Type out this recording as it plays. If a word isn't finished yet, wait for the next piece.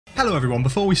Hello everyone,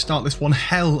 before we start this one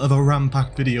hell of a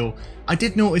ram-packed video, I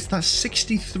did notice that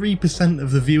 63%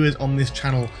 of the viewers on this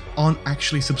channel aren't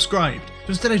actually subscribed. So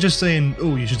instead of just saying,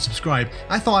 oh you should subscribe,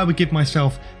 I thought I would give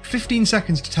myself 15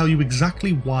 seconds to tell you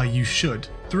exactly why you should.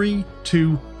 3,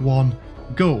 2, 1,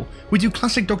 go. We do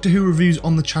classic Doctor Who reviews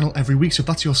on the channel every week, so if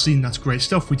that's your scene, that's great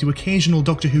stuff. We do occasional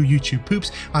Doctor Who YouTube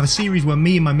poops. I have a series where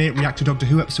me and my mate react to Doctor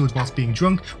Who episodes whilst being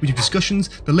drunk. We do discussions,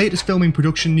 the latest filming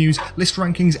production news, list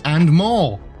rankings, and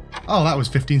more. Oh, that was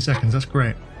 15 seconds, that's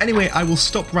great. Anyway, I will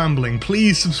stop rambling.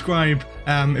 Please subscribe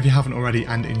if you haven't already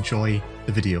and enjoy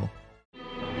the video.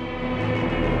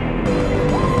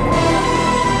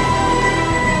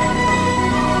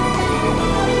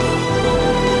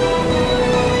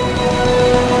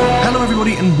 Hello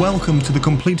everybody and welcome to the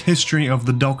complete history of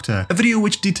the Doctor, a video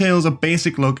which details a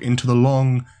basic look into the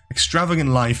long, extravagant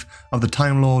life of the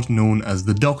Time Lord known as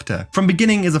the Doctor. From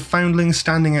beginning as a foundling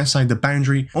standing outside the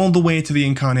boundary, all the way to the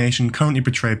incarnation currently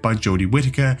portrayed by Jodie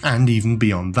Whittaker, and even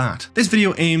beyond that. This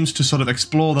video aims to sort of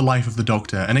explore the life of the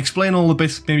Doctor and explain all the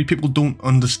bits maybe people don't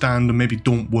understand and maybe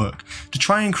don't work, to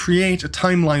try and create a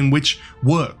timeline which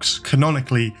works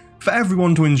canonically for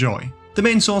everyone to enjoy. The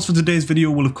main source for today's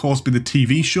video will of course be the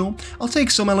TV show. I'll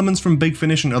take some elements from Big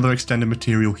Finish and other extended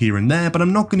material here and there, but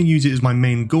I'm not going to use it as my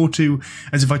main go-to,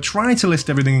 as if I try to list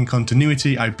everything in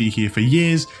continuity, I'd be here for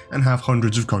years and have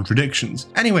hundreds of contradictions.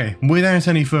 Anyway, without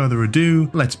any further ado,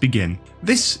 let's begin.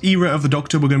 This era of the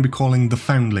Doctor we're going to be calling the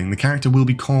Foundling. The character will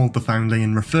be called the Foundling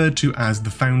and referred to as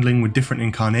the Foundling, with different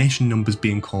incarnation numbers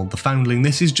being called the Foundling.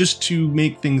 This is just to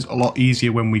make things a lot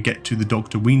easier when we get to the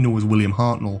Doctor we know as William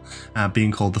Hartnell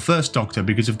being called the First Doctor,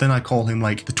 because if then I call him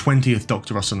like the 20th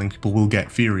Doctor or something, people will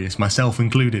get furious, myself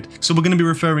included. So we're going to be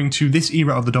referring to this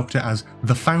era of the Doctor as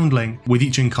the Foundling, with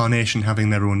each incarnation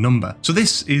having their own number. So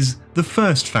this is the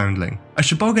first Foundling. A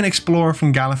Shebogan explorer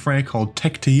from Gallifrey called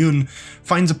Tecteun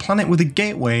finds a planet with a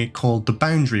gateway called the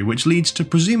Boundary, which leads to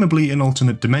presumably an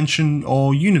alternate dimension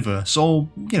or universe, or,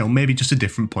 you know, maybe just a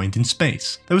different point in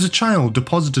space. There was a child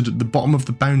deposited at the bottom of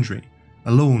the Boundary,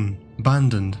 alone,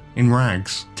 abandoned, in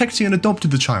rags. Tecteun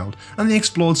adopted the child, and they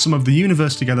explored some of the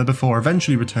universe together before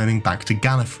eventually returning back to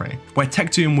Gallifrey, where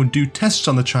Tecteun would do tests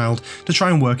on the child to try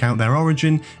and work out their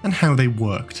origin and how they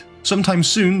worked. Sometime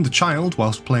soon, the child,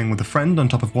 whilst playing with a friend on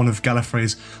top of one of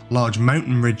Gallifrey's large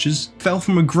mountain ridges, fell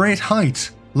from a great height,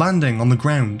 landing on the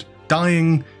ground,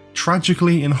 dying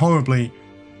tragically and horribly,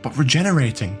 but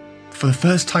regenerating. For the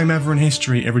first time ever in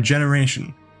history, a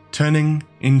regeneration, turning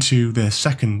into their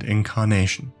second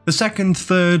incarnation. The second,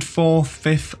 third, fourth,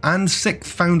 fifth and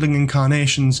sixth Foundling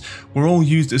incarnations were all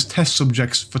used as test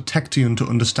subjects for Tecteun to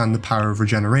understand the power of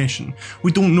regeneration.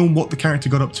 We don't know what the character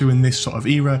got up to in this sort of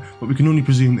era, but we can only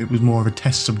presume it was more of a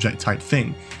test subject type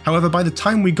thing. However, by the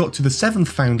time we got to the seventh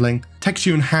Foundling,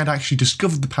 Tecteun had actually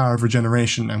discovered the power of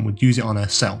regeneration and would use it on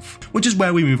herself, which is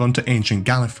where we move on to ancient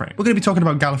Gallifrey. We're going to be talking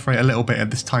about Gallifrey a little bit at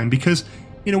this time because,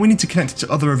 you know, we need to connect it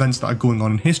to other events that are going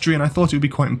on in history, and I thought it would be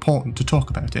quite important to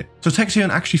talk about it. So Tecteun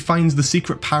actually finds the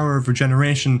secret power of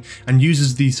regeneration and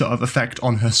uses the sort of effect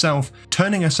on herself,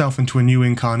 turning herself into a new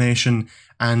incarnation,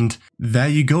 and there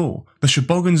you go. The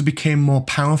Shebogans became more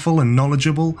powerful and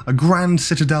knowledgeable, a grand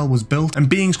citadel was built, and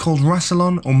beings called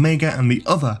Rassilon, Omega and the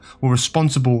Other were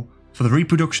responsible for the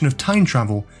reproduction of time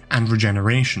travel and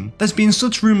regeneration. There's been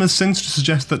such rumours since to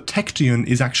suggest that Tecteun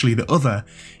is actually the Other.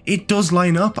 It does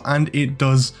line up and it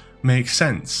does make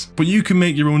sense, but you can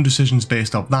make your own decisions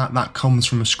based off that. That comes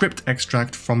from a script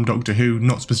extract from Doctor Who,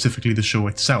 not specifically the show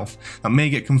itself. That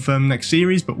may get confirmed next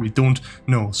series, but we don't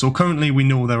know. So currently we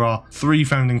know there are 3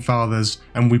 Founding Fathers,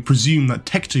 and we presume that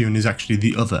Tecteun is actually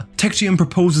the Other. Tecteun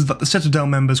proposes that the Citadel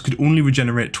members could only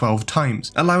regenerate 12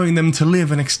 times, allowing them to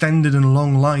live an extended and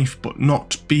long life, but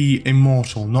not be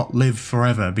immortal, not live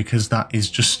forever, because that is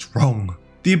just wrong.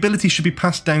 The ability should be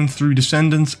passed down through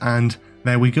descendants, and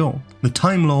there we go. The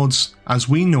Time Lords, as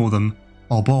we know them,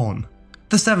 are born.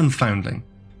 The seventh Foundling.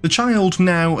 The child,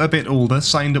 now a bit older,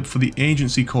 signed up for the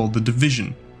agency called the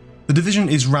Division. The Division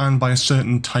is ran by a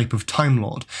certain type of Time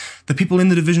Lord. The people in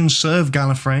the Division serve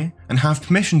Gallifrey and have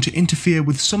permission to interfere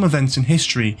with some events in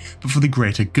history, but for the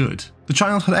greater good. The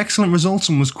child had excellent results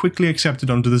and was quickly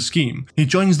accepted onto the scheme. He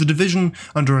joins the Division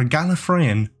under a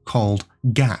Gallifreyan called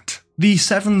Gat. The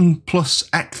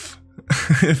 7+X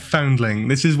Foundling.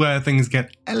 This is where things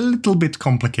get a little bit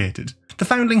complicated. The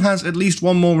Foundling has at least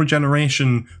one more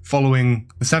regeneration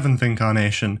following the 7th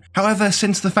incarnation. However,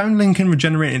 since the Foundling can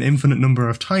regenerate an infinite number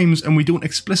of times and we don't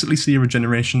explicitly see a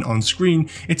regeneration on screen,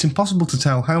 it's impossible to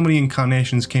tell how many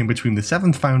incarnations came between the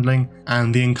 7th Foundling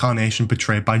and the incarnation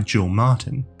portrayed by Joe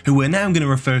Martin. who we're now going to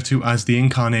refer to as the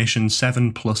incarnation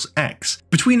 7 plus X.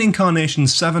 Between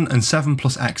incarnations 7 and 7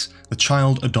 plus X, the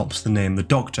child adopts the name the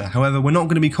Doctor. However, we're not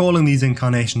going to be calling these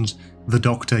incarnations the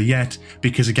Doctor yet,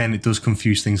 because again it does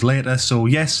confuse things later. So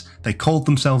yes, they called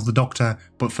themselves the Doctor,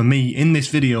 but for me in this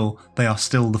video they are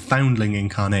still the Foundling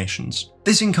incarnations.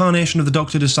 This incarnation of the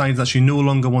Doctor decides that she no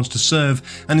longer wants to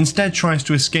serve and instead tries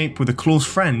to escape with a close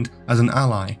friend as an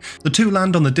ally. The two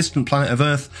land on the distant planet of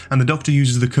Earth, and the Doctor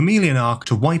uses the chameleon arc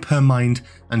to wipe her mind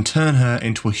and turn her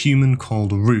into a human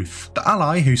called Ruth. The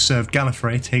ally who served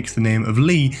Gallifrey takes the name of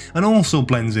Lee and also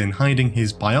blends in, hiding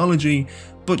his biology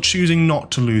but choosing not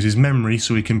to lose his memory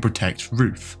so he can protect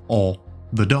Ruth, or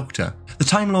the Doctor. The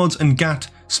Time Lords and Gat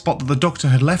spot that the Doctor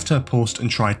had left her post and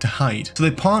tried to hide, so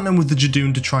they partner with the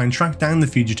Judoon to try and track down the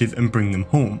fugitive and bring them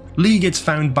home. Lee gets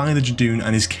found by the Judoon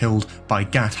and is killed by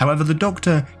Gat. However, the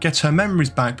Doctor gets her memories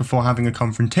back before having a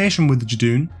confrontation with the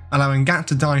Judoon, allowing Gat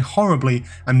to die horribly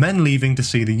and then leaving to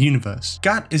see the universe.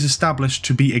 Gat is established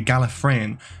to be a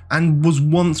Gallifreyan and was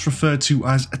once referred to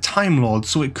as a Time Lord,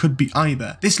 so it could be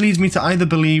either. This leads me to either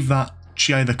believe that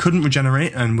she either couldn't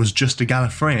regenerate and was just a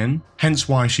Gallifreyan, hence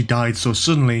why she died so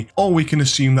suddenly, or we can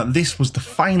assume that this was the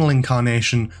final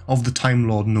incarnation of the Time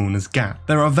Lord known as Gat.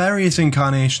 There are various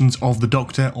incarnations of the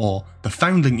Doctor, or the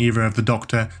Foundling era of the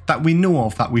Doctor, that we know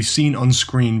of, that we've seen on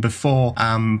screen before,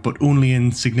 but only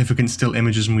in significant still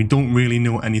images and we don't really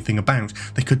know anything about.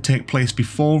 They could take place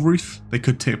before Ruth, they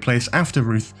could take place after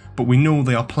Ruth, but we know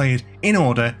they are played in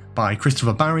order by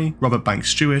Christopher Barry, Robert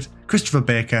Banks-Stewart, Christopher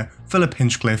Baker, Philip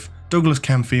Hinchcliffe, Douglas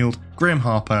Camfield, Graham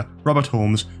Harper, Robert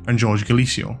Holmes and George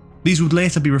Galicio. These would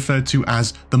later be referred to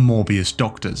as the Morbius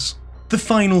Doctors. The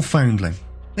final Foundling.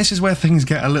 This is where things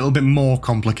get a little bit more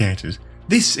complicated.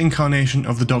 This incarnation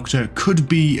of the Doctor could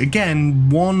be, again,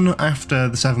 one after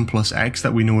the 7 plus X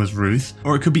that we know as Ruth,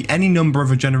 or it could be any number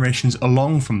of generations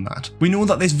along from that. We know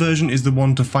that this version is the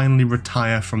one to finally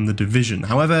retire from the division.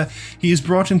 However, he is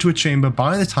brought into a chamber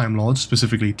by the Time Lords,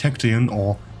 specifically Tecteun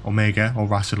or Omega or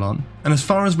Rassilon, and as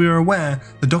far as we are aware,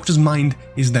 the Doctor's mind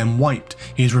is then wiped.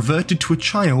 He is reverted to a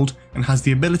child and has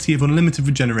the ability of unlimited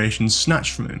regeneration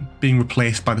snatched from him, being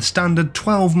replaced by the standard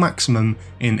 12 maximum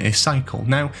in a cycle.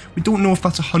 Now, we don't know if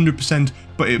that's 100%,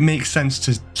 but it makes sense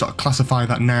to sort of classify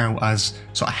that now as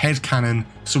sort of headcanon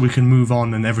so we can move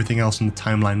on and everything else in the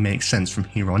timeline makes sense from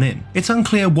here on in. It's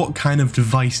unclear what kind of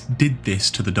device did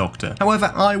this to the Doctor.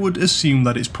 However, I would assume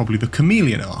that it's probably the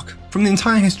chameleon arc. From the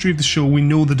entire history of the show, we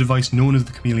know the device known as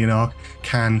the chameleon arc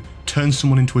can turn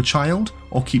someone into a child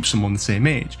or keep someone the same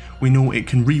age. We know it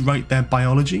can rewrite their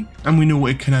biology, and we know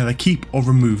it can either keep or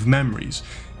remove memories.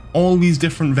 All these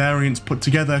different variants put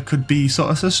together could be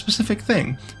sort of a specific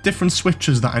thing, different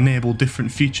switches that enable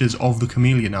different features of the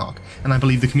chameleon arc, and I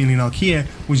believe the chameleon arc here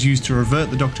was used to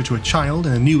revert the Doctor to a child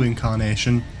in a new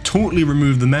incarnation, totally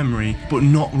remove the memory, but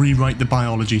not rewrite the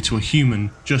biology to a human,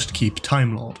 just keep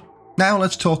Time Lord. Now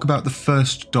let's talk about the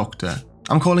first Doctor.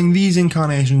 I'm calling these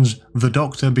incarnations the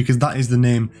Doctor because that is the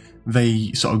name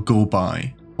they sort of go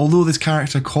by. Although this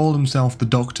character called himself the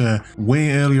Doctor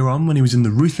way earlier on when he was in the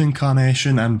Ruth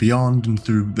incarnation and beyond and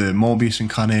through the Morbius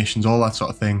incarnations, all that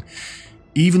sort of thing,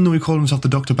 even though he called himself the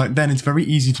Doctor back then, it's very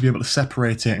easy to be able to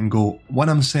separate it and go, when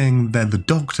I'm saying they're the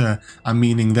Doctor, I'm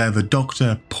meaning they're the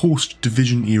Doctor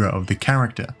post-division era of the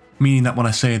character. Meaning that when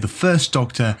I say the first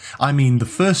Doctor, I mean the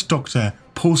first Doctor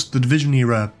post the division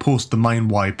era, post the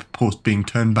mind wipe, post being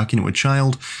turned back into a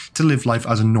child to live life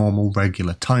as a normal,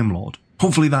 regular Time Lord.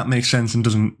 Hopefully that makes sense and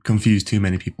doesn't confuse too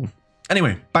many people.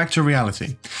 Anyway, back to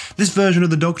reality. This version of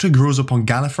the Doctor grows up on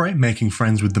Gallifrey, making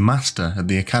friends with the Master at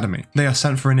the Academy. They are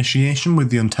sent for initiation with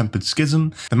the Untempered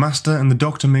Schism. The Master and the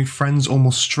Doctor make friends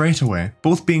almost straight away,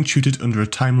 both being tutored under a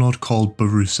Time Lord called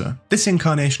Barusa. This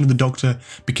incarnation of the Doctor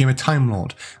became a Time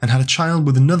Lord and had a child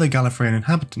with another Gallifreyan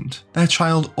inhabitant. Their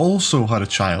child also had a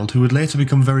child who would later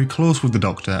become very close with the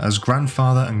Doctor as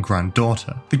grandfather and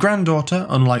granddaughter. The granddaughter,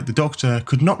 unlike the Doctor,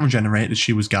 could not regenerate as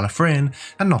she was Gallifreyan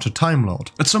and not a Time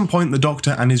Lord. At some point, the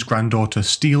Doctor and his granddaughter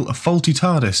steal a faulty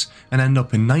TARDIS and end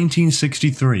up in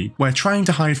 1963, where trying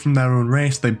to hide from their own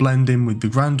race, they blend in with the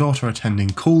granddaughter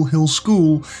attending Coal Hill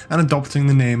School and adopting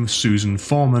the name Susan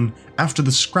Foreman after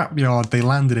the scrapyard they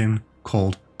landed in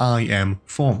called I Am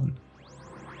Foreman.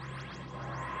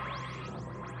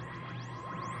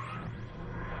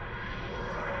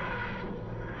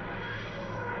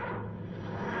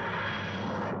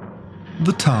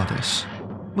 The TARDIS.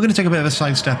 We're going to take a bit of a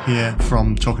sidestep here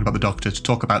from talking about the Doctor to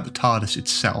talk about the TARDIS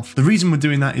itself. The reason we're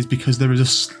doing that is because there is a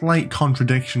slight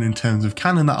contradiction in terms of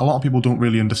canon that a lot of people don't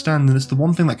really understand, and it's the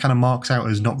one thing that kind of marks out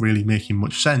as not really making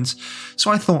much sense.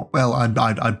 So I thought, well,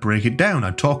 I'd break it down,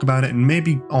 I'd talk about it, and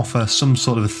maybe offer some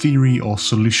sort of a theory or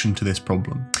solution to this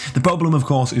problem. The problem, of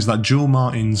course, is that Joe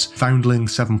Martin's Foundling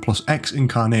 7+X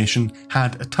incarnation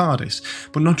had a TARDIS,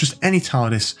 but not just any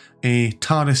TARDIS, a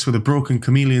TARDIS with a broken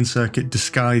chameleon circuit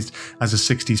disguised as a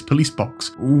 60s police box,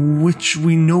 which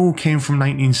we know came from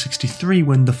 1963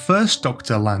 when the first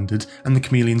Doctor landed and the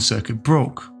chameleon circuit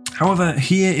broke. However,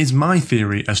 here is my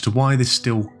theory as to why this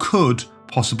still could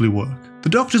possibly work. The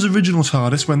Doctor's original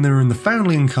TARDIS, when they were in the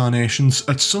Foundling incarnations,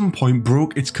 at some point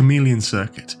broke its chameleon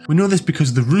circuit. We know this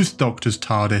because the Ruth Doctor's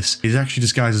TARDIS is actually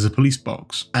disguised as a police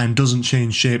box and doesn't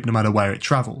change shape no matter where it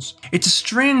travels. It's a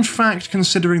strange fact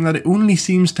considering that it only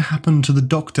seems to happen to the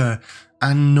Doctor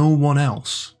and no one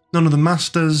else. None of the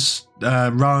Masters,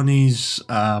 Ranis,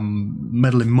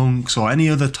 meddling monks, or any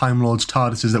other Time Lord's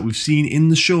TARDISes that we've seen in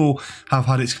the show have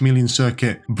had its chameleon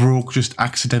circuit broke just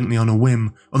accidentally on a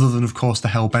whim, other than of course the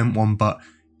Hellbent one, but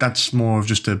that's more of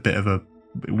just a bit of a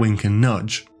wink and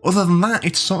nudge. Other than that,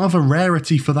 it's sort of a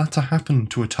rarity for that to happen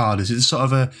to a TARDIS. It's sort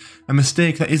of a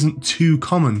mistake that isn't too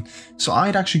common. So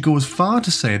I'd actually go as far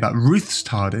to say that Ruth's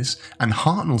TARDIS and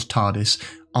Hartnell's TARDIS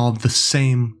are the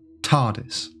same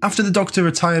TARDIS. After the Doctor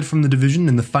retired from the division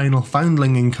in the final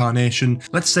Foundling incarnation,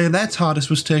 let's say their TARDIS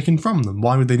was taken from them.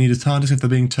 Why would they need a TARDIS if they're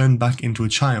being turned back into a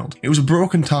child? It was a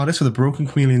broken TARDIS with a broken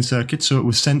chameleon circuit, so it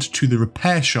was sent to the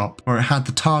repair shop where it had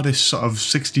the TARDIS sort of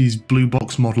 60s blue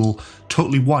box model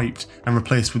totally wiped and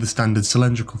replaced with a standard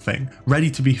cylindrical thing,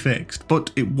 ready to be fixed, but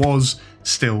it was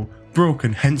still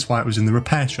broken, hence why it was in the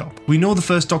repair shop. We know the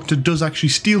first Doctor does actually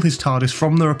steal his TARDIS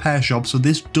from the repair shop, so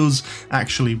this does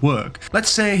actually work. Let's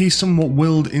say he's somewhat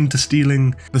willed into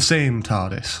stealing the same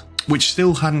TARDIS, which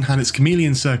still hadn't had its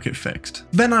chameleon circuit fixed.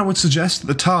 Then I would suggest that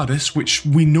the TARDIS, which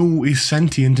we know is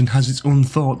sentient and has its own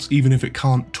thoughts even if it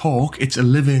can't talk, it's a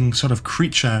living sort of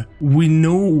creature, we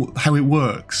know how it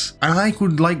works. And I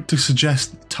would like to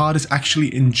suggest that TARDIS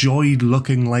actually enjoyed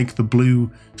looking like the blue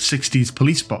 60s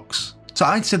police box. So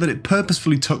I'd say that it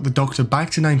purposefully took the Doctor back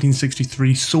to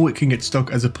 1963 so it can get stuck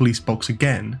as a police box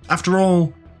again. After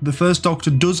all, the first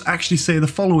Doctor does actually say the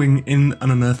following in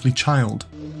An Unearthly Child.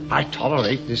 I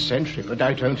tolerate this century, but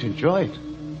I don't enjoy it.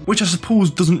 Which I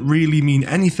suppose doesn't really mean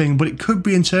anything, but it could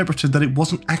be interpreted that it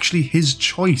wasn't actually his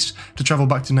choice to travel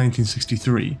back to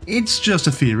 1963. It's just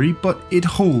a theory, but it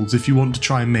holds if you want to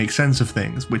try and make sense of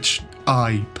things, which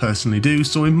I personally do,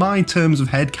 so in my terms of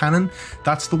headcanon,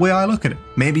 that's the way I look at it.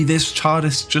 Maybe this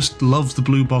TARDIS just loves the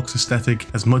blue box aesthetic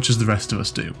as much as the rest of us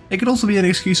do. It could also be an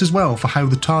excuse as well for how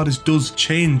the TARDIS does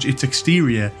change its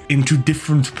exterior into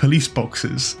different police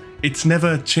boxes. It's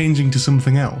never changing to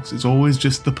something else, it's always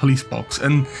just the police box,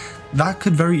 and that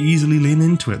could very easily lean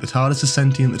into it. The TARDIS is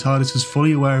sentient, the TARDIS is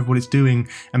fully aware of what it's doing,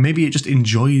 and maybe it just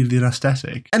enjoyed the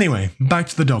aesthetic. Anyway, back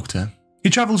to the Doctor. He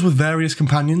travels with various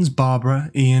companions: Barbara,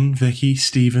 Ian, Vicky,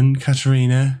 Stephen,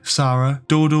 Katerina, Sarah,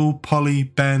 Dodo, Polly,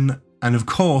 Ben, and of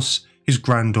course, his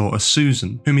granddaughter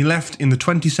Susan, whom he left in the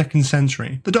 22nd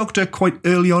century. The Doctor, quite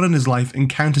early on in his life,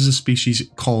 encounters a species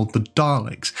called the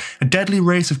Daleks, a deadly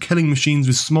race of killing machines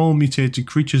with small mutated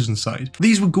creatures inside.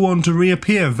 These would go on to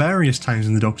reappear various times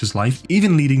in the Doctor's life,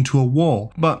 even leading to a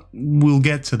war, but we'll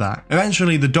get to that.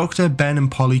 Eventually, the Doctor, Ben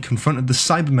and Polly confronted the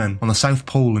Cybermen on the South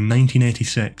Pole in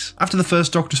 1986. After the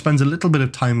first Doctor spends a little bit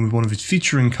of time with one of his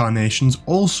future incarnations,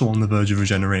 also on the verge of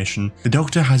regeneration, the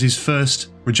Doctor has his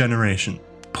first regeneration.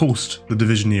 Post the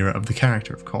division era of the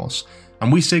character, of course,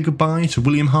 and we say goodbye to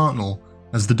William Hartnell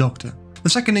as the Doctor. The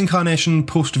second incarnation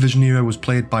post-division era was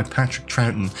played by Patrick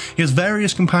Troughton. He has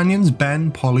various companions: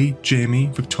 Ben, Polly, Jamie,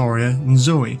 Victoria and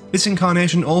Zoe. This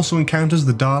incarnation also encounters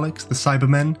the Daleks, the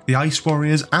Cybermen, the Ice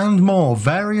Warriors and more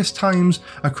various times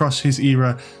across his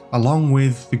era, along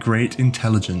with the Great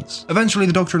Intelligence. Eventually,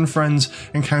 the Doctor and friends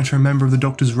encounter a member of the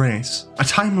Doctor's race, a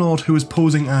Time Lord who is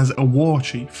posing as a war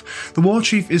chief. The war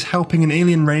chief is helping an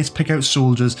alien race pick out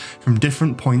soldiers from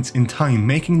different points in time,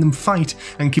 making them fight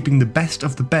and keeping the best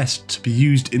of the best to be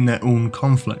used in their own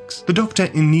conflicts. The Doctor,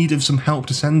 in need of some help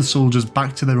to send the soldiers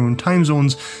back to their own time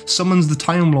zones, summons the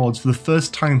Time Lords for the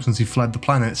first time since he fled the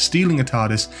planet, stealing a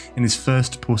TARDIS in his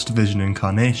first post-division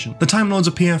incarnation. The Time Lords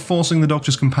appear, forcing the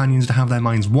Doctor's companions to have their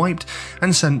minds wiped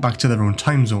and sent back to their own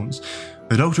time zones.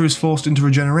 The Doctor is forced into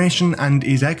regeneration and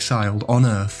is exiled on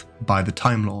Earth by the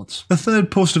Time Lords. The third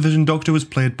post-division Doctor was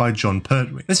played by Jon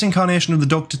Pertwee. This incarnation of the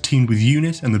Doctor teamed with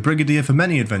Unit and the Brigadier for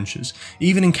many adventures,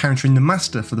 even encountering the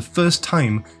Master for the first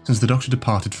time since the Doctor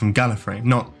departed from Gallifrey.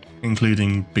 Not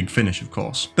including Big Finish of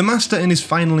course. The Master in his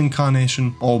final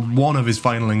incarnation, or one of his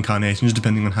final incarnations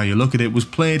depending on how you look at it, was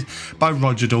played by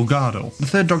Roger Delgado. The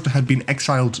Third Doctor had been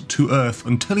exiled to Earth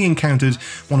until he encountered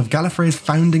one of Gallifrey's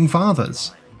founding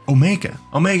fathers, Omega.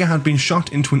 Omega had been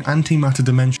shot into an antimatter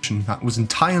dimension that was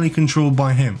entirely controlled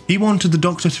by him. He wanted the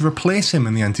Doctor to replace him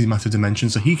in the antimatter dimension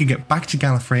so he could get back to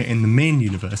Gallifrey in the main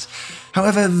universe.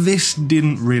 However, this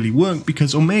didn't really work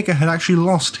because Omega had actually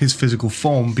lost his physical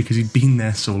form because he'd been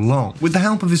there so long. With the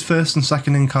help of his first and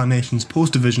second incarnations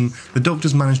post-division, the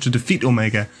Doctors managed to defeat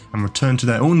Omega and return to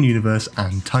their own universe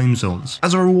and time zones.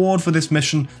 As a reward for this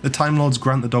mission, the Time Lords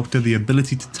grant the Doctor the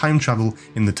ability to time travel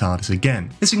in the TARDIS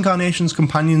again. This incarnation's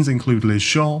companions include Liz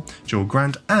Shaw, Jo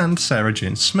Grant, and Sarah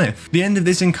Jane Smith. The end of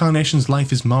this incarnation's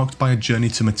life is marked by a journey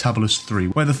to Metabolus 3,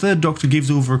 where the Third Doctor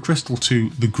gives over a crystal to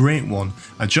the Great One,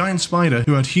 a giant spider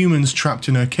who had humans trapped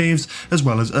in her caves as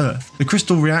well as Earth. The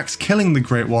crystal reacts, killing the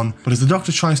Great One, but as the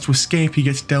Doctor tries to escape, he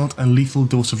gets dealt a lethal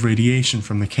dose of radiation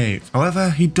from the cave. However,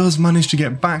 he does manage to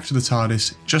get back to the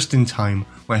TARDIS just in time,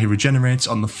 where he regenerates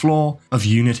on the floor of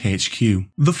Unit HQ.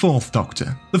 The Fourth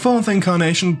Doctor. The fourth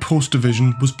incarnation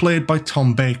post-division was played by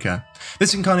Tom Baker.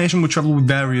 This incarnation would travel with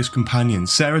various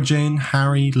companions: Sarah Jane,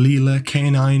 Harry, Leela,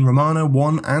 K9, Romana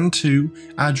 1 and 2,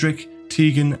 Adric,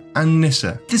 Tegan, and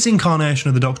Nyssa. This incarnation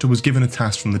of the Doctor was given a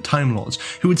task from the Time Lords,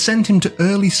 who had sent him to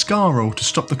early Skaro to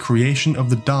stop the creation of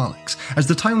the Daleks, as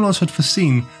the Time Lords had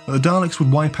foreseen that the Daleks would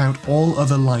wipe out all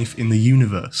other life in the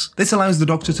universe. This allows the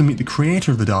Doctor to meet the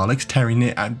creator of the Daleks,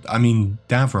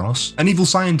 Davros, an evil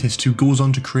scientist who goes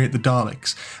on to create the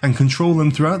Daleks, and control them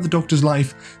throughout the Doctor's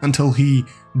life until he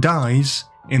dies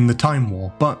in the Time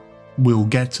War, but we'll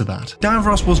get to that.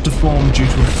 Davros was deformed due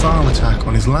to a Thal attack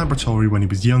on his laboratory when he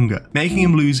was younger, making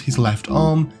him lose his left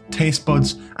arm, taste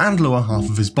buds, and lower half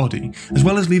of his body, as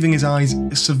well as leaving his eyes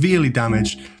severely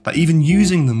damaged that even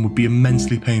using them would be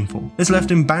immensely painful. This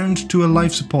left him bound to a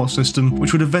life support system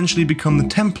which would eventually become the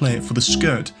template for the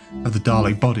skirt of the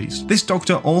Dalek bodies. This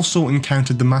Doctor also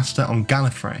encountered the Master on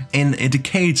Gallifrey in a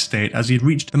decayed state, as he had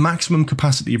reached the maximum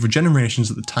capacity of regenerations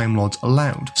that the Time Lords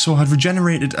allowed, so had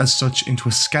regenerated as such into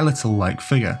a skeletal-like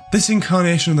figure. This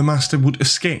incarnation of the Master would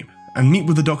escape and meet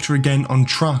with the Doctor again on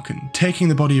Traken, taking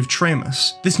the body of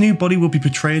Tremus. This new body will be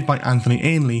portrayed by Anthony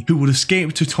Ainley, who would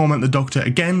escape to torment the Doctor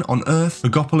again on Earth,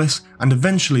 Logopolis, and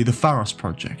eventually the Pharos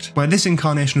Project, where this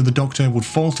incarnation of the Doctor would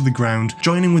fall to the ground,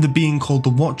 joining with a being called the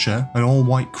Watcher, an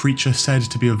all-white creature said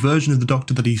to be a version of the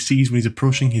Doctor that he sees when he's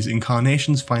approaching his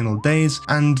incarnation's final days,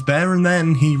 and there and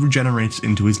then he regenerates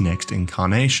into his next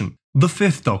incarnation. The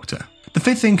Fifth Doctor. The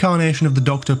fifth incarnation of the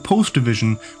Doctor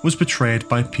post-division was portrayed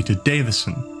by Peter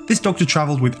Davison. This Doctor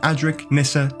travelled with Adric,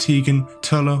 Nyssa, Tegan,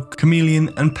 Turlo,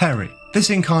 Chameleon, and Perry. This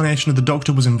incarnation of the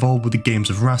Doctor was involved with the Games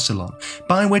of Rassilon,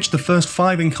 by which the first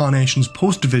 5 incarnations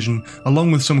post-division,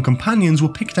 along with some companions, were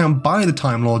picked out by the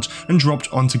Time Lords and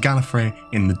dropped onto Gallifrey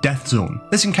in the Death Zone.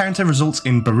 This encounter results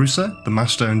in Barusa, the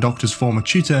Master and Doctor's former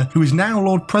tutor, who is now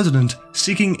Lord President,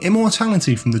 seeking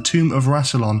immortality from the Tomb of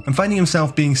Rassilon and finding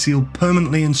himself being sealed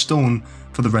permanently in stone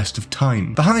for the rest of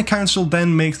time. The High Council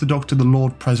then makes the Doctor the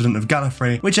Lord President of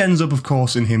Gallifrey, which ends up of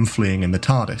course in him fleeing in the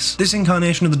TARDIS. This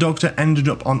incarnation of the Doctor ended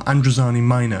up on Androzani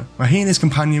Minor, where he and his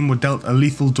companion were dealt a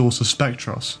lethal dose of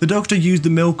Spectros. The Doctor used the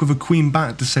milk of a queen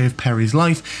bat to save Perry's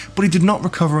life, but he did not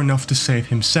recover enough to save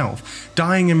himself,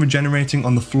 dying and regenerating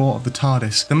on the floor of the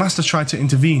TARDIS. The Master tried to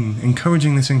intervene,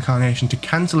 encouraging this incarnation to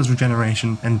cancel his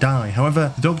regeneration and die.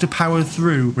 However, the Doctor powered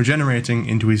through, regenerating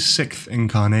into his 6th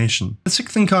incarnation. The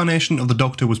 6th incarnation of the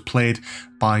Doctor was played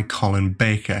by Colin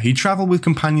Baker. He travelled with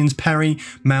companions Perry,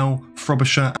 Mel,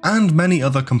 Frobisher, and many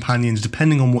other companions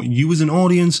depending on what you as an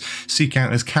audience seek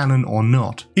out as canon or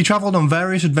not. He travelled on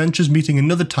various adventures, meeting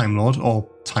another Time Lord, or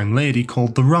Time Lady,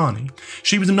 called the Rani.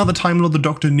 She was another Time Lord the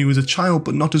Doctor knew as a child,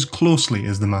 but not as closely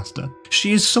as the Master.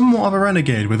 She is somewhat of a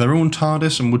renegade with her own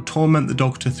TARDIS and would torment the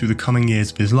Doctor through the coming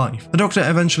years of his life. The Doctor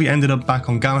eventually ended up back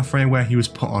on Gallifrey, where he was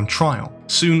put on trial.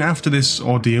 Soon after this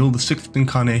ordeal, the 6th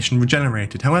incarnation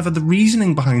regenerated. However, the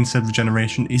reasoning behind said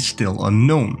regeneration is still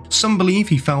unknown. Some believe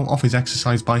he fell off his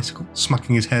exercise bicycle,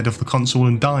 smacking his head off the console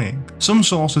and dying. Some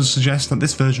sources suggest that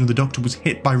this version of the Doctor was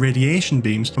hit by radiation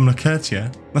beams from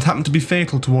Lacertia that happened to be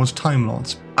fatal towards Time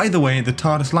Lords. Either way, the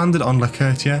TARDIS landed on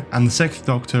Lacertia and the 6th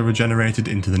Doctor regenerated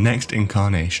into the next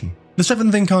incarnation. The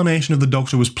 7th incarnation of the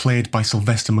Doctor was played by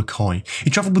Sylvester McCoy. He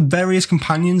travelled with various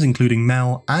companions including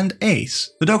Mel and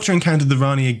Ace. The Doctor encountered the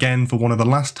Rani again for one of the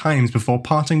last times before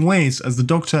parting ways as the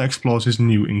Doctor explores his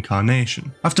new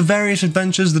incarnation. After various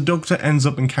adventures, the Doctor ends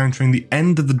up encountering the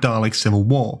end of the Dalek Civil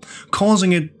War,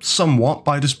 causing it somewhat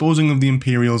by disposing of the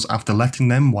Imperials after letting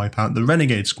them wipe out the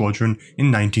Renegade Squadron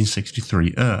in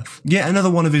 1963 Earth. Yet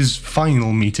another one of his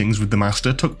final meetings with the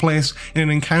Master took place in an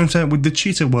encounter with the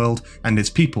Cheetah World and its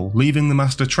people, leaving the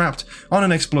Master trapped on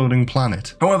an exploding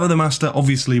planet. However, the Master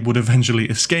obviously would eventually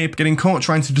escape, getting caught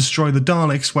trying to destroy the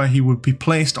Daleks, where he would be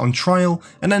placed on trial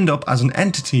and end up as an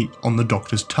entity on the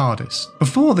Doctor's TARDIS.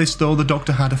 Before this though, the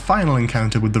Doctor had a final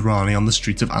encounter with the Rani on the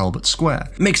streets of Albert Square,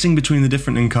 mixing between the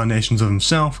different incarnations of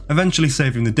himself, eventually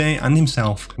saving the day and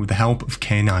himself with the help of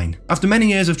K9. After many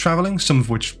years of travelling, some of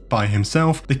which by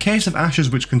himself, the case of ashes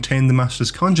which contained the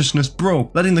Master's consciousness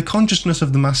broke, letting the consciousness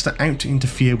of the Master out to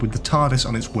interfere with the TARDIS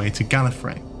on its way to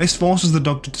Gallifrey. This forces the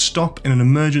Doctor to stop in an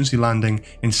emergency landing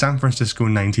in San Francisco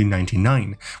in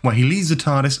 1999, where he leaves the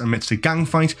TARDIS amidst a gang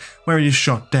fight where he is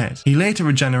shot dead. He later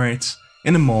regenerates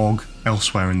in a morgue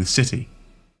elsewhere in the city.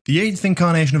 The 8th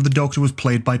incarnation of the Doctor was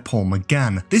played by Paul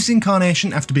McGann. This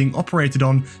incarnation, after being operated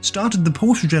on, started the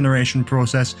post-regeneration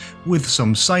process with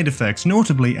some side effects,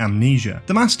 notably amnesia.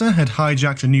 The Master had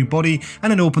hijacked a new body and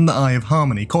had opened the Eye of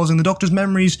Harmony, causing the Doctor's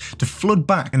memories to flood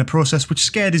back in a process which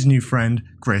scared his new friend,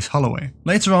 Grace Holloway.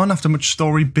 Later on, after much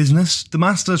story business, the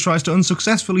Master tries to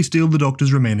unsuccessfully steal the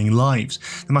Doctor's remaining lives.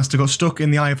 The Master got stuck in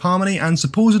the Eye of Harmony and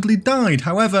supposedly died,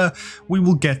 however, we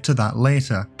will get to that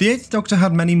later. The 8th Doctor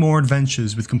had many more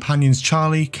adventures with companions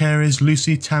Charlie, Keres,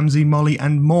 Lucy, Tamsy, Molly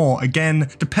and more, again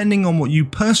depending on what you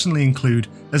personally include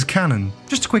as canon.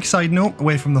 Just a quick side note,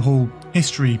 away from the whole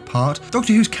history part,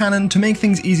 Doctor Who's canon, to make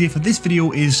things easier for this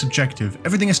video, is subjective.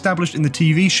 Everything established in the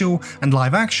TV show and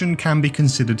live action can be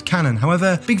considered canon.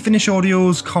 However, Big Finish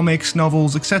audios, comics,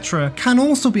 novels, etc. can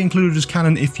also be included as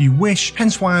canon if you wish,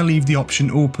 hence why I leave the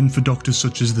option open for Doctors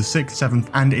such as the 6th, 7th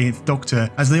and 8th Doctor,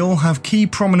 as they all have key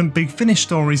prominent Big Finish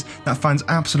stories that fans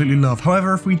absolutely love.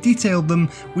 However, if we detailed them,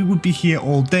 we would be here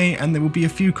all day and there would be a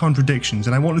few contradictions,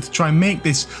 and I wanted to try and make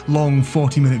this long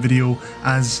 40-minute video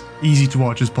as easy to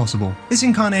watch as possible. This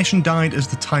incarnation died as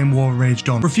the Time War raged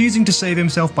on, refusing to save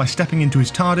himself by stepping into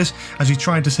his TARDIS as he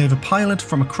tried to save a pilot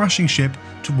from a crashing ship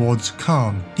towards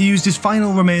Khan. He used his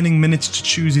final remaining minutes to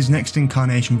choose his next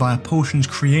incarnation via potions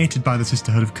created by the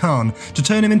Sisterhood of Khan to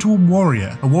turn him into a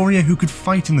warrior who could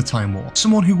fight in the Time War,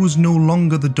 someone who was no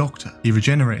longer the Doctor. He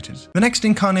regenerated. The next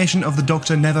incarnation of the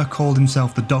Doctor never called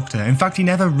himself the Doctor. In fact, he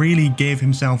never really gave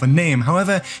himself a name.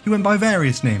 However, he went by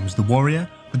various names: the Warrior,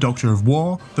 the Doctor of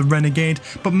War, the Renegade,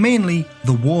 but mainly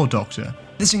the War Doctor.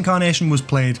 This incarnation was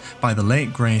played by the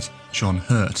late great John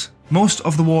Hurt. Most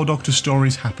of the War Doctor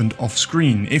stories happened off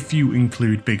screen. If you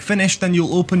include Big Finish, then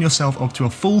you'll open yourself up to a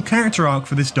full character arc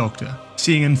for this Doctor,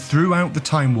 seeing him throughout the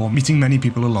Time War, meeting many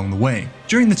people along the way.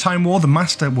 During the Time War, the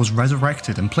Master was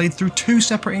resurrected and played through 2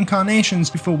 separate incarnations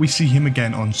before we see him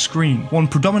again on screen. One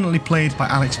predominantly played by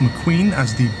Alex McQueen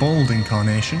as the bald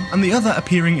incarnation, and the other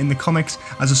appearing in the comics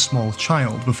as a small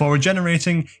child, before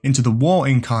regenerating into the War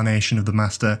incarnation of the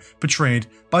Master, portrayed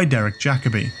by Derek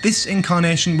Jacobi. This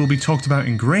incarnation will be talked about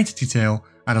in greater detail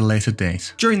at a later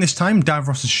date. During this time,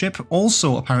 Davros' ship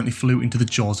also apparently flew into the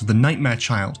jaws of the Nightmare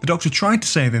Child. The Doctor tried to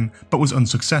save him, but was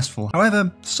unsuccessful.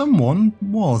 However, someone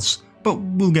was. But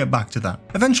we'll get back to that.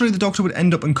 Eventually, the Doctor would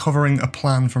end up uncovering a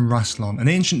plan from Rassilon, an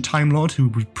ancient Time Lord who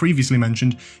we previously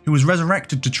mentioned, who was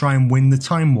resurrected to try and win the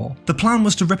Time War. The plan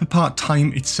was to rip apart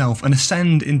time itself and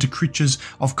ascend into creatures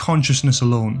of consciousness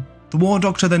alone. The War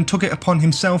Doctor then took it upon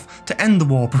himself to end the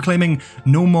war, proclaiming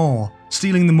 "No more,"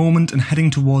 stealing the moment and heading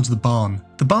towards the barn.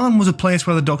 The barn was a place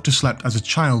where the Doctor slept as a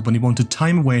child when he wanted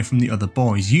time away from the other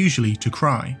boys, usually to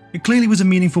cry. It clearly was a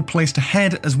meaningful place to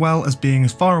head, as well as being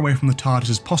as far away from the TARDIS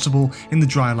as possible in the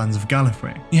dry lands of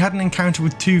Gallifrey. He had an encounter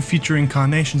with 2 future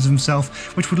incarnations of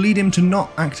himself, which would lead him to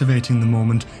not activating the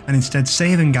moment and instead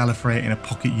saving Gallifrey in a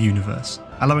pocket universe,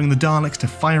 allowing the Daleks to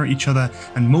fire at each other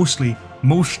and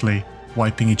mostly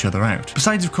wiping each other out.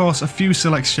 Besides, of course, a few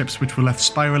select ships which were left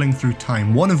spiralling through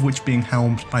time, one of which being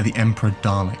helmed by the Emperor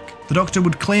Dalek. The Doctor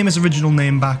would claim his original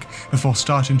name back before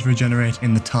starting to regenerate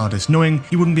in the TARDIS, knowing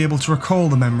he wouldn't be able to recall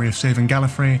the memory of saving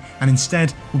Gallifrey, and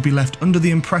instead would be left under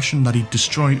the impression that he'd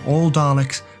destroyed all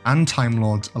Daleks and Time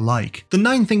Lords alike. The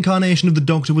 9th incarnation of the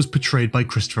Doctor was portrayed by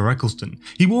Christopher Eccleston.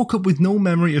 He woke up with no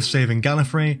memory of saving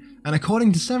Gallifrey, and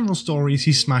according to several stories,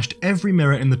 he smashed every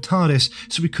mirror in the TARDIS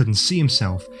so he couldn't see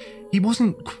himself. He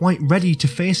wasn't quite ready to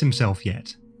face himself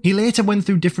yet. He later went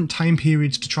through different time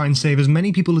periods to try and save as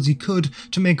many people as he could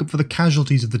to make up for the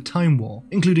casualties of the Time War,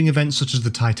 including events such as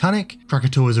the Titanic,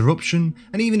 Krakatoa's eruption,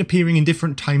 and even appearing in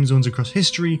different time zones across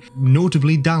history,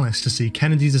 notably Dallas to see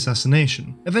Kennedy's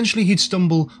assassination. Eventually he'd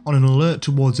stumble on an alert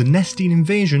towards a Nestine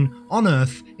invasion on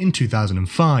Earth in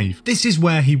 2005. This is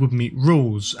where he would meet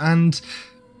Rose, and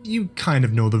you kind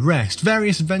of know the rest.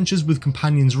 Various adventures with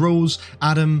companions Rose,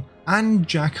 Adam, and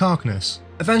Jack Harkness.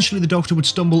 Eventually the Doctor would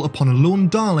stumble upon a lone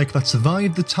Dalek that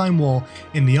survived the Time War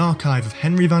in the archive of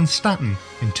Henry Van Staten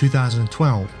in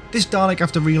 2012. This Dalek,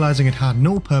 after realising it had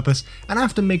no purpose, and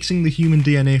after mixing the human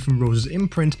DNA from Rose's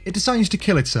imprint, it decides to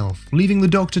kill itself, leaving the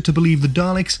Doctor to believe the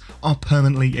Daleks are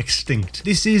permanently extinct.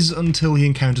 This is until he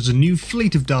encounters a new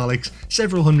fleet of Daleks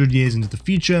several hundred years into the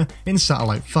future in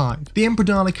Satellite 5. The Emperor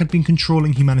Dalek had been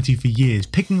controlling humanity for years,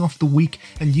 picking off the weak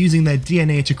and using their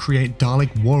DNA to create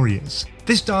Dalek warriors.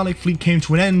 This Dalek fleet came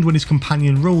to an end when his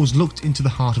companion Rose looked into the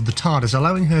heart of the TARDIS,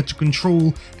 allowing her to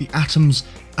control the atoms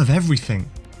of everything,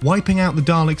 wiping out the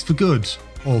Daleks for good,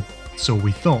 or so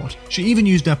we thought. She even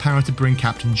used her power to bring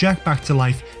Captain Jack back to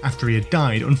life after he had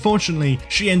died. Unfortunately,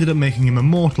 she ended up making him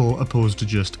immortal opposed to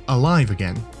just alive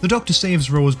again. The Doctor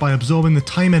saves Rose by absorbing the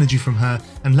time energy from her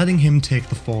and letting him take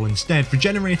the fall instead,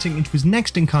 regenerating into his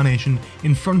next incarnation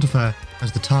in front of her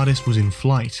as the TARDIS was in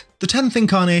flight. The 10th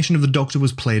incarnation of the Doctor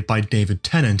was played by David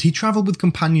Tennant. He travelled with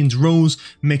companions Rose,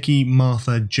 Mickey,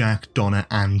 Martha, Jack, Donna,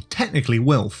 and technically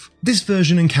Wilf. This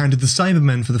version encountered the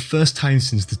Cybermen for the first time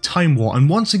since the Time War, and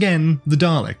once again, the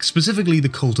Daleks, specifically the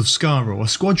Cult of Skaro, a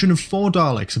squadron of 4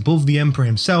 Daleks above the Emperor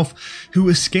himself, who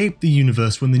escaped the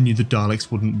universe when they knew the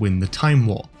Daleks wouldn't win the Time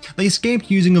War. They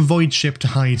escaped using a void ship to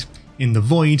hide in the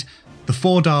void, the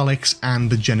 4 Daleks and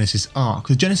the Genesis Ark.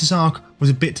 The Genesis Ark was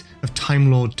a bit of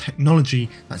Time Lord technology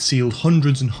that sealed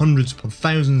hundreds and hundreds upon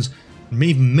thousands,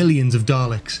 maybe millions of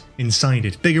Daleks inside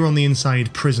it. Bigger on the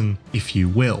inside prison, if you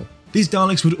will. These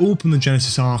Daleks would open the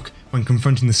Genesis Ark when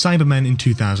confronting the Cybermen in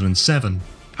 2007.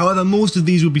 However, most of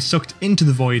these would be sucked into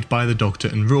the void by the Doctor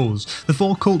and Rose. The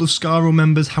 4 Cult of Skaro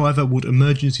members, however, would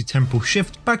emergency temporal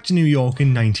shift back to New York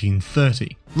in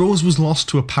 1930. Rose was lost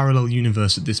to a parallel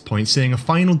universe at this point, saying a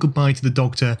final goodbye to the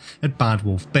Doctor at Bad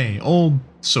Wolf Bay, or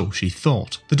so she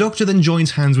thought. The Doctor then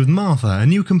joins hands with Martha, a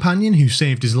new companion who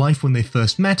saved his life when they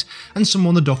first met, and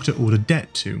someone the Doctor owed a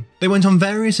debt to. They went on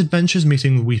various adventures,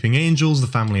 meeting the Weeping Angels, the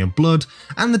Family of Blood,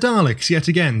 and the Daleks yet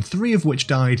again, 3 of which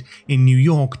died in New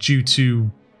York due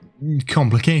to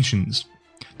complications.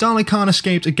 Dalek Khan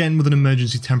escaped again with an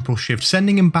emergency temporal shift,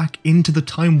 sending him back into the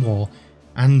Time War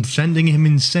and sending him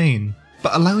insane,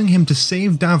 but allowing him to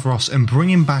save Davros and bring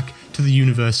him back to the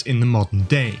universe in the modern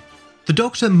day. The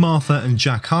Doctor, Martha and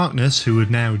Jack Harkness, who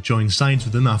had now joined sides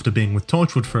with them after being with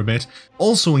Torchwood for a bit,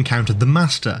 also encountered the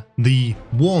Master, the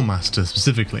War Master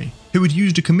specifically, who had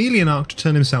used a chameleon arc to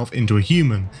turn himself into a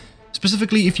human.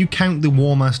 Specifically, if you count the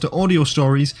War Master audio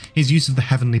stories, his use of the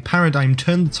Heavenly Paradigm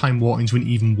turned the Time War into an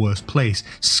even worse place,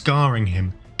 scarring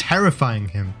him, terrifying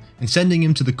him, and sending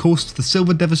him to the coast of the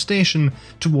Silver Devastation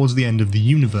towards the end of the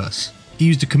universe. He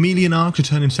used a chameleon arc to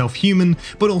turn himself human,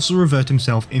 but also revert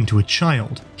himself into a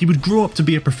child. He would grow up to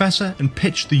be a professor and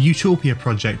pitch the Utopia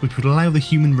project, which would allow the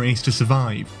human race to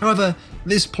survive. However,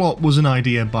 this plot was an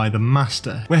idea by the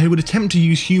Master, where he would attempt to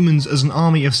use humans as an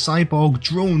army of cyborg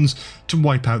drones to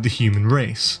wipe out the human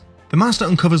race. The Master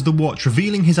uncovers the watch,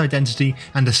 revealing his identity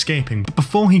and escaping, but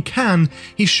before he can,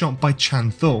 he's shot by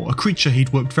Chan Tho, a creature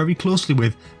he'd worked very closely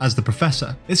with as the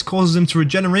Professor. This causes him to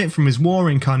regenerate from his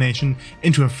war incarnation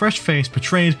into a fresh face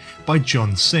portrayed by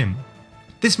John Sim.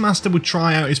 This Master would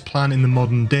try out his plan in the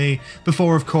modern day,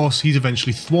 before of course he's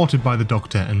eventually thwarted by the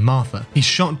Doctor and Martha. He's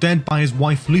shot dead by his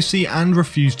wife Lucy and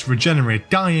refused to regenerate,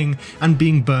 dying and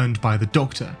being burned by the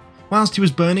Doctor. Whilst he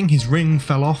was burning, his ring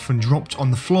fell off and dropped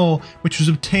on the floor, which was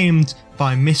obtained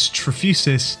by Miss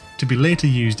Trefusis to be later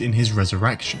used in his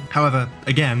resurrection. However,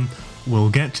 again,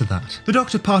 we'll get to that. The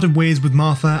Doctor parted ways with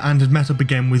Martha and had met up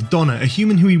again with Donna, a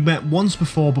human who he met once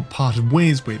before but parted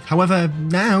ways with. However,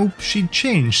 now she'd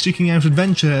changed, seeking out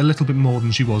adventure a little bit more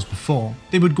than she was before.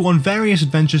 They would go on various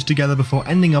adventures together before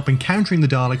ending up encountering the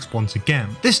Daleks once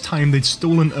again. This time they'd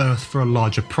stolen Earth for a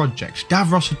larger project.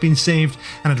 Davros had been saved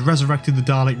and had resurrected the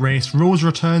Dalek race. Rose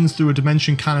returns through a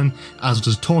dimension cannon, as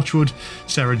does Torchwood,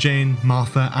 Sarah Jane,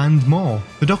 Martha and more.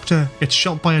 The Doctor gets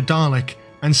shot by a Dalek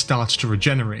and starts to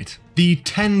regenerate. The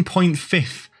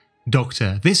 10.5th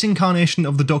Doctor. This incarnation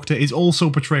of the Doctor is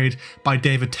also portrayed by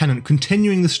David Tennant,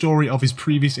 continuing the story of his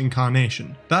previous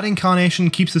incarnation. That incarnation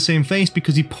keeps the same face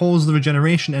because he pours the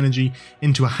regeneration energy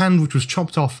into a hand which was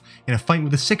chopped off in a fight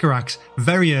with a Sycorax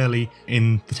very early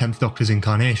in the 10th Doctor's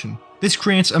incarnation. This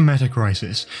creates a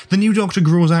meta-crisis. The new Doctor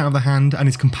grows out of the hand and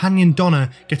his companion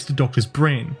Donna gets the Doctor's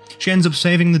brain. She ends up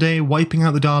saving the day, wiping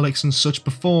out the Daleks and such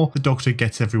before the Doctor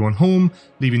gets everyone home,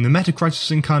 leaving the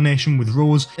meta-crisis incarnation with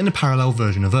Rose in a parallel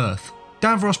version of Earth.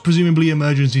 Davros presumably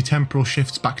emergency temporal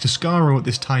shifts back to Skaro at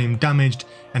this time, damaged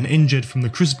and injured from the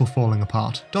crucible falling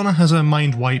apart. Donna has her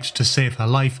mind wiped to save her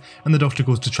life, and the Doctor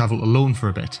goes to travel alone for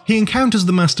a bit. He encounters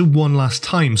the Master one last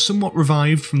time, somewhat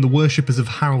revived from the worshippers of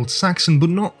Harold Saxon, but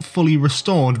not fully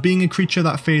restored, being a creature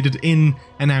that faded in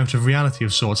and out of reality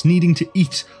of sorts, needing to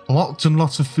eat lots and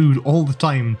lots of food all the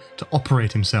time to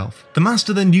operate himself. The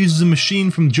Master then uses a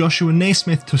machine from Joshua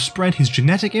Naismith to spread his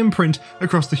genetic imprint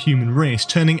across the human race,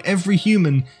 turning every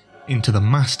human into the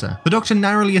Master. The Doctor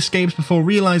narrowly escapes before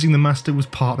realising the Master was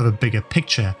part of a bigger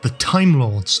picture. The Time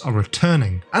Lords are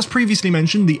returning. As previously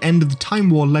mentioned, the end of the Time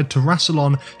War led to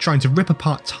Rassilon trying to rip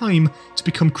apart time to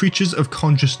become creatures of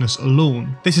consciousness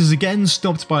alone. This is again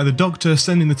stopped by the Doctor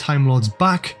sending the Time Lords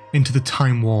back into the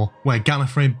Time War, where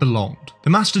Gallifrey belonged. The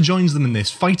Master joins them in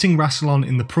this, fighting Rassilon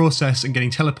in the process and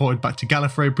getting teleported back to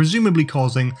Gallifrey, presumably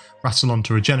causing Rassilon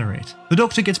to regenerate. The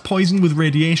Doctor gets poisoned with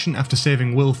radiation after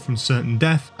saving Wilf from certain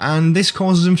death, and this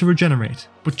causes him to regenerate.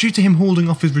 But due to him holding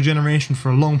off his regeneration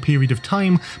for a long period of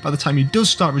time, by the time he does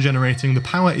start regenerating, the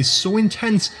power is so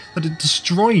intense that it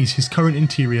destroys his current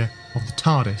interior of the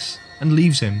TARDIS, and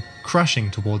leaves him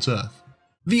crashing towards Earth.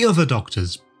 The Other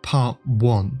Doctors, Part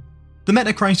 1. The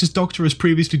Meta-Crisis Doctor is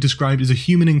previously described as a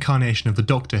human incarnation of the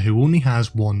Doctor who only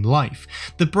has one life.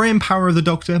 The brain power of the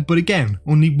Doctor, but again,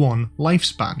 only one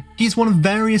lifespan. He is one of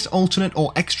various alternate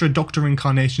or extra Doctor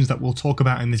incarnations that we'll talk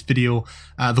about in this video,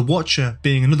 the Watcher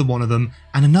being another one of them,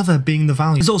 and another being the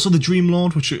Valiant. There's also the Dream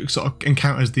Lord, which sort of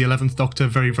encounters the 11th Doctor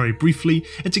very, very briefly.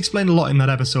 It's explained a lot in that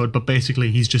episode, but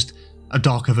basically he's just a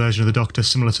darker version of the Doctor,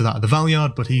 similar to that of the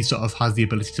Valeyard, but he sort of has the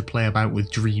ability to play about with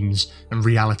dreams and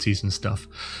realities and stuff.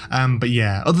 But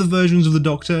yeah, other versions of the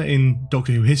Doctor in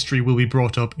Doctor Who history will be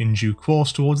brought up in due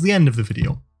course towards the end of the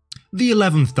video. The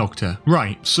 11th Doctor.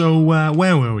 Right, so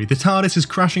where were we? The TARDIS is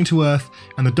crashing to Earth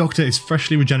and the Doctor is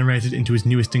freshly regenerated into his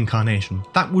newest incarnation.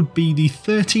 That would be the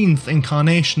 13th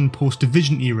incarnation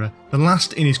post-Division era, the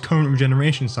last in his current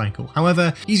regeneration cycle.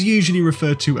 However, he's usually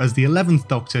referred to as the 11th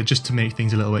Doctor just to make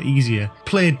things a little bit easier,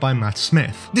 played by Matt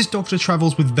Smith. This Doctor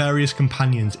travels with various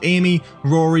companions: Amy,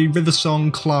 Rory,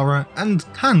 Riversong, Clara, and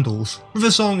Handles.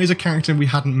 Riversong is a character we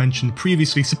hadn't mentioned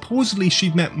previously. Supposedly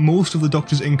she'd met most of the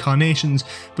Doctor's incarnations,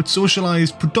 but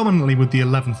socialised predominantly with the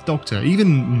 11th Doctor,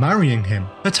 even marrying him.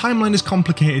 Her timeline is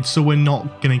complicated, so we're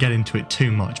not going to get into it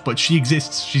too much, but she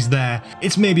exists, she's there.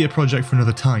 It's maybe a project for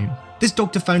another time. This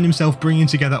Doctor found himself bringing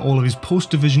together all of his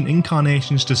post-Division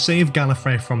incarnations to save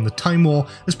Gallifrey from the Time War,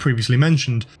 as previously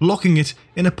mentioned, locking it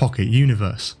in a pocket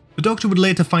universe. The Doctor would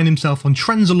later find himself on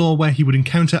Trenzalore, where he would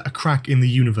encounter a crack in the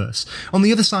universe. On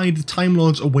the other side, the Time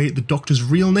Lords await the Doctor's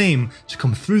real name to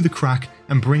come through the crack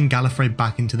and bring Gallifrey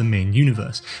back into the main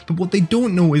universe. But what they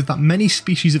don't know is that many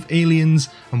species of aliens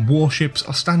and warships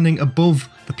are standing above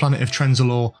the planet of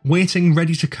Trenzalore, waiting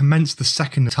ready to commence the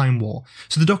Second Time War.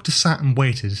 So the Doctor sat and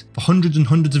waited for hundreds and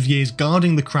hundreds of years,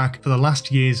 guarding the crack for the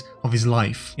last years of his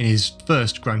life in his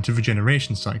first granted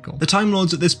regeneration cycle. The Time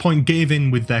Lords at this point gave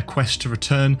in with their quest to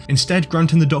return, instead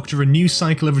granting the Doctor a new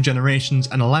cycle of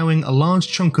regenerations and allowing a large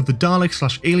chunk of the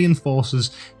Dalek/alien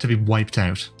forces to be wiped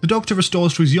out. The Doctor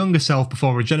restores to his younger self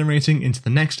before regenerating into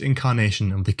the next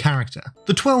incarnation of the character.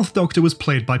 The 12th Doctor was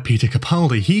played by Peter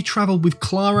Capaldi. He travelled with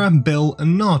Clara, Bill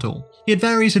and Nardole. He had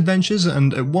various adventures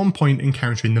and at one point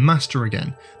encountering the Master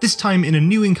again, this time in a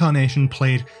new incarnation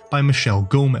played by Michelle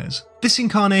Gomez. This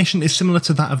incarnation is similar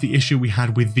to that of the issue we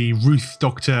had with the Ruth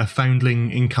Doctor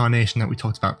Foundling incarnation that we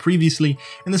talked about previously,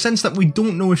 in the sense that we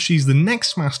don't know if she's the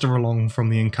next Master along from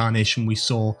the incarnation we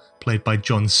saw played by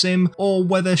John Sim, or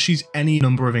whether she's any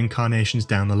number of incarnations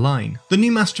down the line. The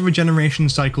new Master regeneration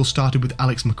cycle started with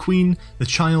Alex McQueen, the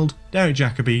Child, Derek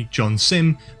Jacobi, John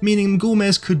Sim, meaning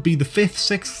Gomez could be the 5th,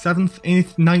 6th, 7th,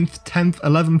 8th, 9th, 10th,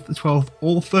 11th, 12th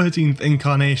or 13th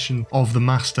incarnation of the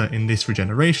Master in this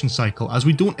regeneration cycle, as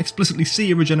we don't explicitly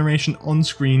see a regeneration on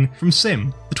screen from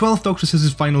Sim. The 12th Doctor says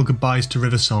his final goodbyes to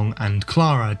Riversong and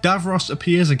Clara. Davros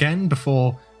appears again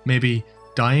before maybe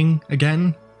dying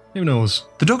again. Who knows?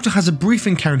 The Doctor has a brief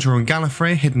encounter on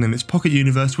Gallifrey, hidden in its pocket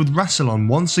universe, with Rassilon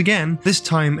once again, this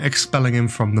time expelling him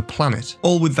from the planet,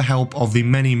 all with the help of the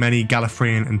many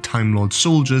Gallifreyan and Time Lord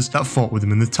soldiers that fought with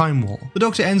him in the Time War. The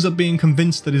Doctor ends up being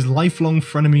convinced that his lifelong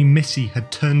frenemy Missy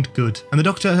had turned good, and the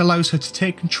Doctor allows her to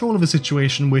take control of a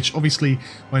situation which obviously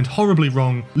went horribly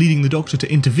wrong, leading the Doctor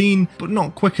to intervene, but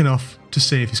not quick enough, to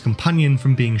save his companion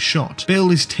from being shot.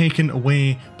 Bill is taken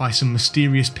away by some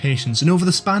mysterious patients, and over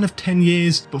the span of 10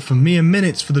 years, but for mere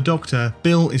minutes for the Doctor,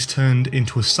 Bill is turned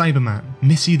into a Cyberman.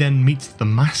 Missy then meets the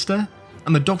Master,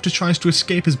 and the Doctor tries to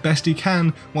escape as best he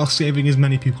can while saving as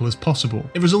many people as possible.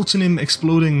 It results in him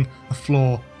exploding a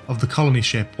floor of the colony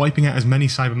ship, wiping out as many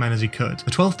Cybermen as he could.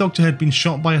 The 12th Doctor had been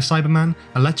shot by a Cyberman,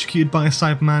 electrocuted by a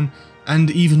Cyberman,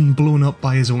 and even blown up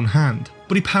by his own hand.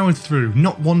 But he powered through,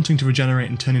 not wanting to regenerate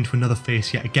and turn into another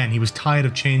face yet again. He was tired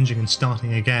of changing and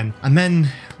starting again. And then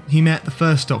he met the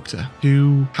First Doctor,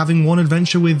 who, having one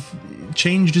adventure with,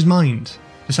 changed his mind,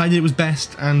 decided it was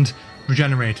best, and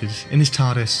regenerated in his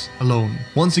TARDIS alone.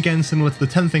 Once again, similar to the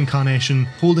 10th incarnation,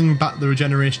 holding back the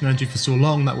regeneration energy for so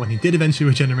long that when he did eventually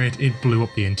regenerate, it blew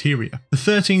up the interior. The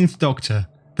 13th Doctor,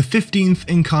 the 15th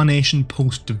incarnation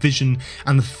post-division,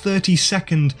 and the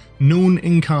 32nd known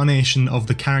incarnation of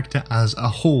the character as a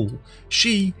whole.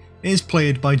 She is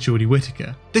played by Jodie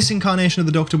Whittaker. This incarnation of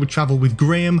the Doctor would travel with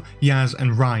Graham, Yaz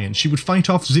and Ryan. She would fight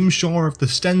off Zim Shaw of the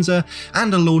Stenza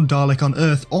and a lone Dalek on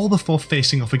Earth, all before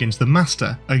facing off against the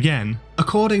Master again.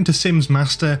 According to Sim's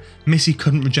Master, Missy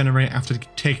couldn't regenerate after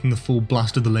taking the full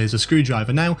blast of the laser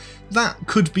screwdriver. Now, that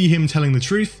could be him telling the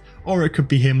truth, or it could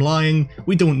be him lying.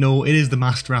 We don't know, it is the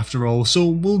Master after all, so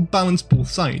we'll balance both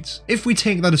sides. If we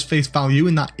take that as face value,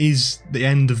 and that is the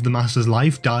end of the Master's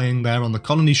life, dying there on the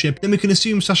colony ship, then we can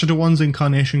assume Sacha Dhawan's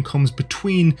incarnation comes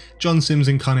between John Sim's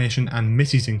incarnation and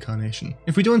Missy's incarnation.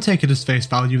 If we don't take it as face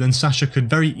value, then Sacha could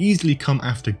very easily come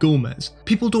after Gomez.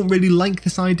 People don't really like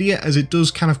this idea, as it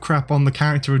does kind of crap on the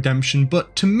character redemption,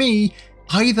 but to me,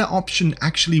 either option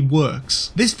actually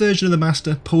works. This version of the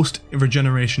Master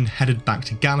post-regeneration headed back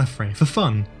to Gallifrey for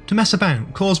fun, to mess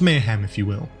about, cause mayhem if you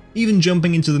will, even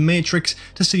jumping into the Matrix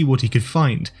to see what he could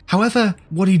find. However,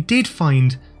 what he did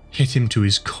find hit him to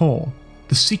his core.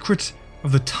 The secret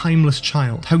of the timeless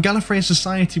child, how Gallifrey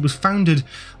society was founded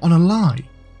on a lie.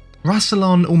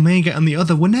 Rassilon, Omega and the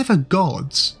other were never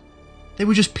gods. They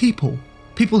were just people.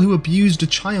 People who abused a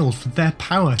child for their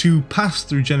power to pass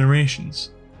through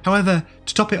generations. However,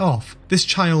 to top it off, this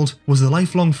child was the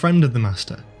lifelong friend of the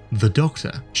Master, the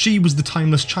Doctor. She was the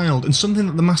timeless child, and something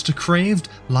that the Master craved,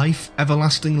 life,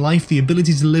 everlasting life, the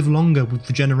ability to live longer with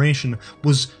regeneration,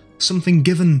 was something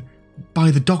given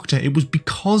by the Doctor. It was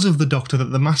because of the Doctor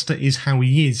that the Master is how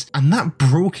he is, and that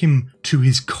broke him to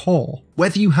his core.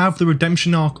 Whether you have the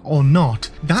redemption arc or not,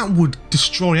 that would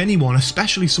destroy anyone,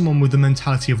 especially someone with the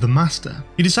mentality of the Master.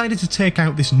 He decided to take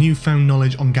out this newfound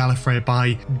knowledge on Gallifrey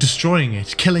by destroying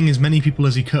it, killing as many people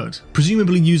as he could,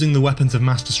 presumably using the weapons of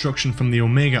mass destruction from the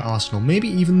Omega arsenal, maybe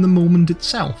even the moment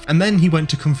itself. And then he went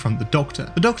to confront the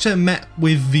Doctor. The Doctor met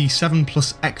with the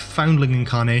 7+X Foundling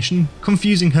incarnation,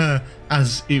 confusing her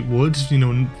as it would, you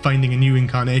know, finding a new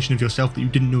incarnation of yourself that you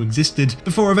didn't know existed,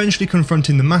 before eventually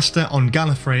confronting the Master on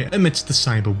Gallifrey amidst the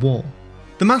cyber war.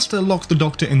 The Master locked the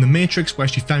Doctor in the Matrix, where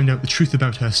she found out the truth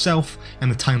about herself and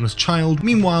the timeless child.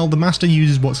 Meanwhile, the Master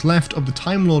uses what's left of the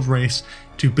Time Lord race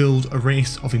to build a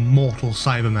race of immortal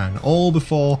Cybermen, all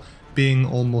before being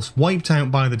almost wiped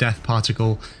out by the death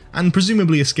particle and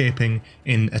presumably escaping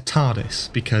in a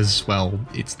TARDIS, because, well,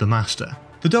 it's the Master.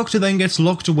 The Doctor then gets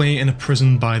locked away in a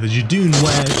prison by the Judoon,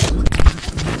 where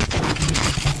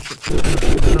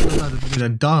the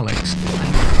Daleks,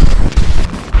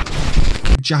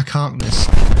 Jack Harkness,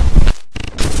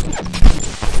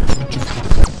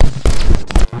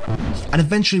 and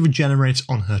eventually regenerates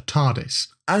on her TARDIS.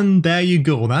 And there you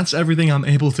go, that's everything I'm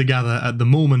able to gather at the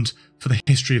moment for the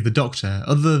history of the Doctor,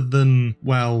 other than,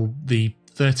 well, the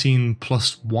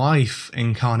 13+ wife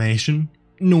incarnation,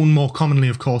 known more commonly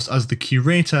of course as the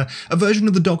Curator, a version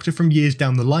of the Doctor from years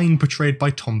down the line portrayed by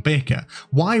Tom Baker.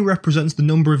 Y represents the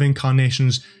number of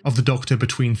incarnations of the Doctor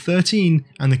between 13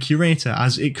 and the Curator,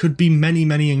 as it could be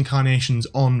many incarnations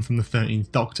on from the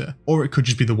 13th Doctor, or it could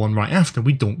just be the one right after,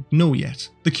 we don't know yet.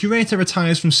 The Curator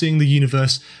retires from seeing the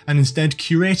universe and instead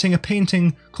curating a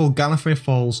painting called Gallifrey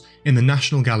Falls in the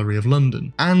National Gallery of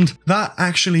London. And that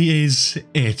actually is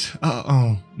it.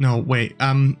 Oh no, wait,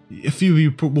 a few of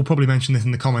you will probably mention this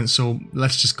in the comments, so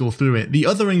let's just go through it. The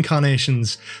other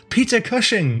incarnations, Peter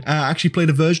Cushing actually played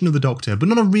a version of the Doctor, but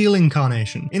not a real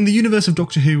incarnation. In the universe of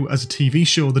Doctor Who as a TV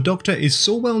show, the Doctor is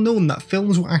so well known that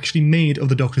films were actually made of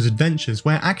the Doctor's adventures,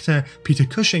 where actor Peter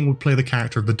Cushing would play the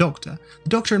character of the Doctor. The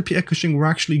Doctor and Peter Cushing were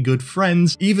actually good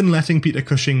friends, even letting Peter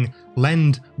Cushing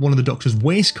lend one of the Doctor's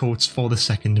waistcoats for the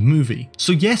second movie.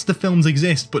 So yes, the films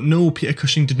exist, but no, Peter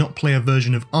Cushing did not play a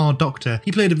version of our Doctor.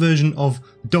 He played a version of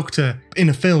Doctor in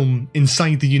a film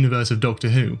inside the universe of Doctor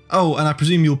Who. Oh, and I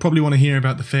presume you'll probably want to hear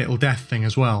about the fatal death thing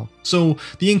as well. So,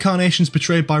 the incarnations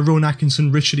portrayed by Rowan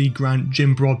Atkinson, Richard E. Grant,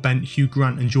 Jim Broadbent, Hugh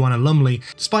Grant and Joanna Lumley,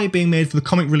 despite being made for the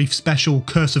comic relief special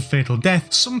Curse of Fatal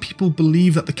Death, some people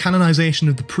believe that the canonisation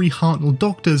of the pre-Hartnell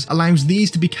Doctors allows these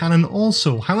to be canon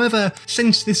also. However,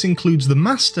 since this includes the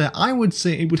Master, I would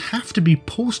say it would have to be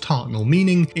post-Hartnell,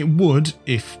 meaning it would,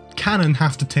 if canon,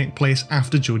 have to take place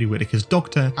after Jodie Whittaker's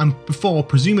Doctor and before,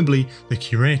 presumably, the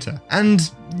Curator.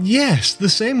 And yes, the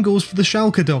same goes for the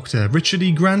Schalke Doctor. Richard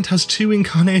E. Grant has 2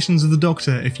 incarnations of the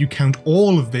Doctor if you count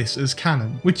all of this as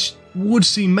canon, which would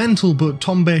seem mental, but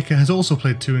Tom Baker has also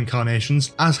played 2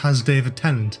 incarnations, as has David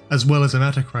Tennant, as well as a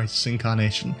Meta-Crisis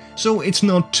incarnation, so it's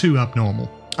not too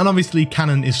abnormal. And obviously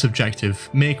canon is subjective,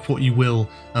 make what you will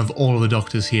of all of the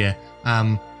Doctors here.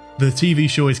 The TV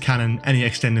show is canon, any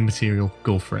extended material,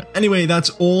 go for it. Anyway,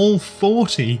 that's all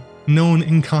 40 known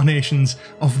incarnations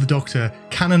of the Doctor,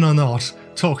 canon or not,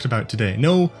 talked about today.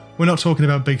 No, we're not talking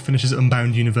about Big Finish's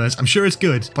Unbound universe. I'm sure it's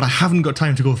good, but I haven't got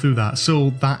time to go through that, so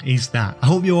that is that. I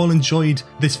hope you all enjoyed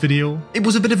this video. It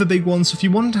was a bit of a big one, so if you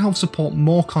want to help support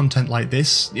more content like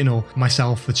this, you know,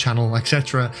 myself, the channel,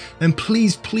 etc., then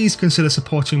please consider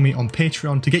supporting me on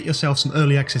Patreon to get yourself some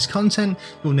early access content,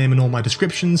 your name in all my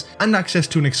descriptions, and access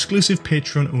to an exclusive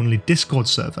Patreon-only Discord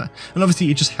server. And obviously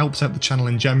it just helps out the channel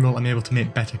in general. I'm able to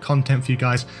make better content for you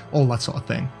guys, all that sort of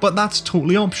thing. But that's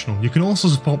totally optional. You can also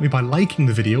support me by liking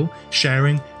the video,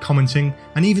 sharing, commenting,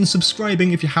 and even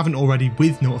subscribing if you haven't already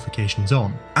with notifications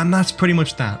on. And that's pretty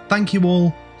much that. Thank you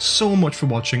all so much for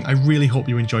watching. I really hope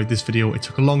you enjoyed this video. It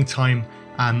took a long time,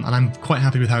 and I'm quite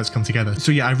happy with how it's come together.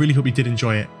 So yeah, I really hope you did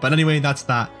enjoy it. But anyway, that's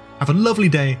that. Have a lovely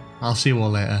day. I'll see you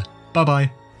all later. Bye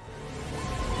bye.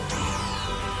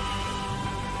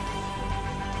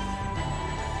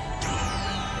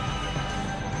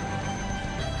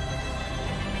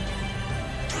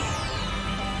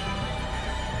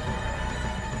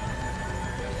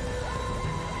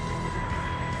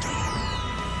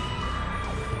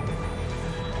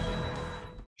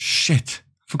 Shit,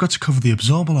 I forgot to cover the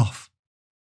absorbal off.